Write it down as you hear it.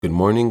Good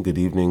morning, good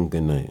evening,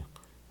 good night.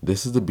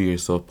 This is the Be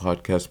Yourself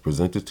podcast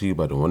presented to you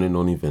by the one and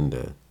only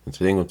Vinda. And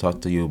today I'm going to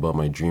talk to you about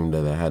my dream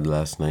that I had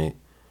last night.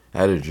 I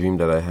had a dream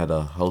that I had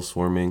a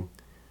housewarming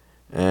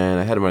and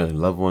I had my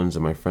loved ones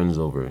and my friends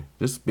over.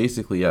 Just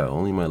basically,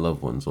 only my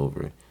loved ones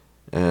over.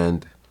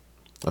 And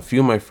a few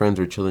of my friends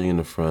were chilling in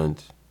the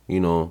front,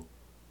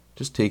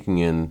 just taking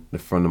in the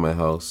front of my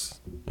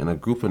house. And a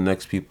group of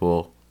next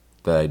people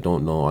that I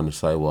don't know on the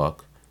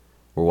sidewalk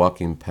were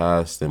walking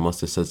past. They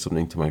must have said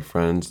something to my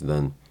friends.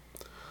 Then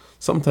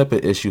some type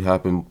of issue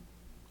happened,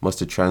 must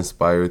have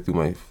transpired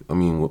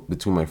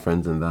between my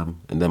friends and them.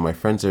 And then my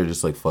friends are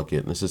just like, fuck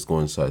it, let's just go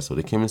inside. So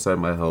they came inside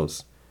my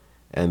house,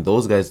 and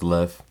those guys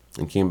left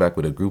and came back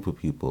with a group of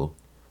people.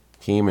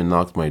 Came and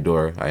knocked my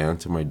door. I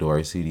answered my door.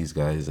 I see these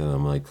guys, and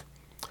I'm like,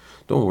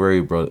 don't worry,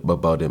 bro,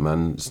 about it,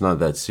 man. It's not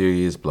that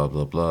serious, blah,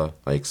 blah, blah.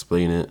 I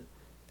explain it.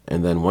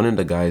 And then one of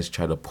the guys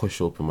tried to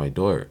push open my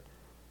door.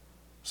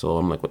 So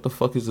I'm like, what the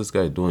fuck is this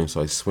guy doing? So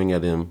I swing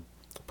at him,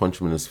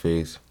 punch him in his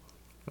face,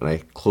 and I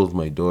close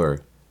my door.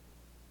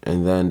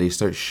 And then they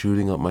start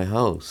shooting up my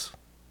house.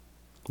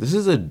 This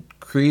is a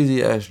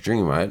crazy ass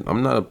dream.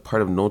 I'm not a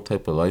part of no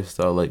type of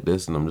lifestyle like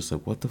this. And I'm just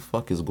like, what the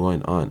fuck is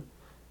going on?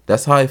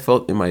 That's how I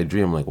felt in my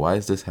dream. Like, why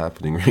is this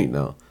happening right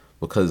now?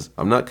 Because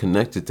I'm not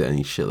connected to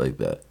any shit like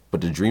that. But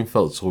the dream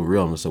felt so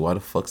real. I'm just like, why the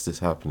fuck's this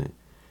happening?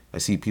 I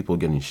see people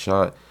getting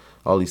shot,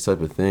 all these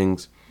type of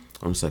things.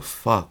 I'm just like,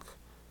 fuck.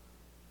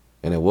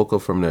 And I woke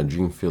up from that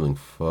dream feeling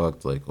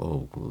fucked. Like,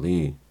 oh,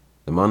 Lee.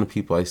 The amount of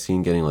people I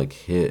seen getting like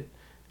hit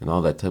and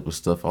all that type of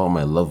stuff, all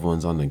my loved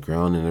ones on the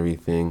ground and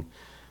everything.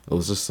 It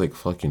was just like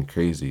fucking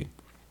crazy.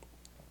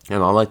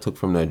 And all I took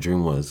from that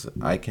dream was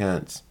I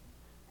can't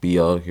be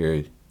out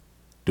here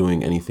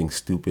doing anything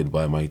stupid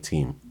by my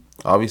team.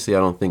 Obviously, I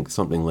don't think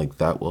something like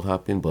that will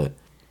happen, but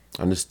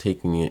I'm just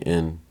taking it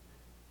in.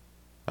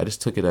 I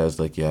just took it as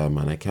like, yeah,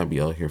 man, I can't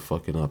be out here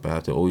fucking up. I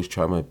have to always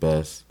try my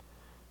best.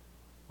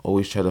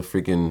 Always try to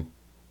freaking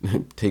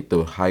take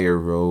the higher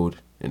road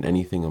in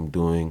anything I'm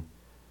doing.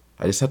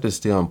 I just have to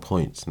stay on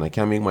points, and I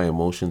can't make my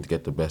emotions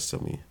get the best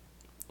of me.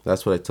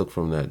 That's what I took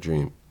from that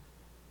dream.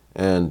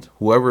 And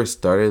whoever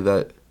started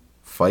that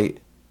fight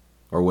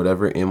or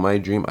whatever in my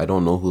dream, I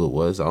don't know who it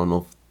was. I don't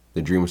know if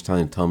the dream was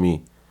trying to tell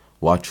me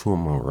watch who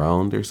I'm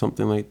around or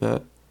something like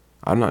that.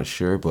 I'm not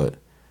sure, but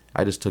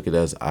I just took it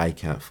as I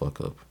can't fuck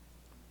up.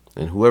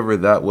 And whoever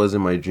that was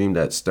in my dream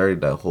that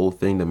started that whole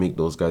thing to make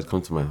those guys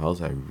come to my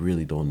house, I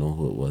really don't know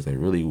who it was. I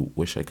really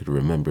wish I could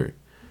remember.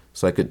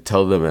 So I could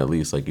tell them at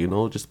least, like,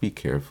 just be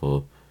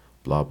careful,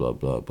 blah, blah,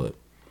 blah. But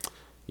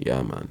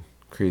yeah, man,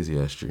 crazy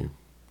ass dream.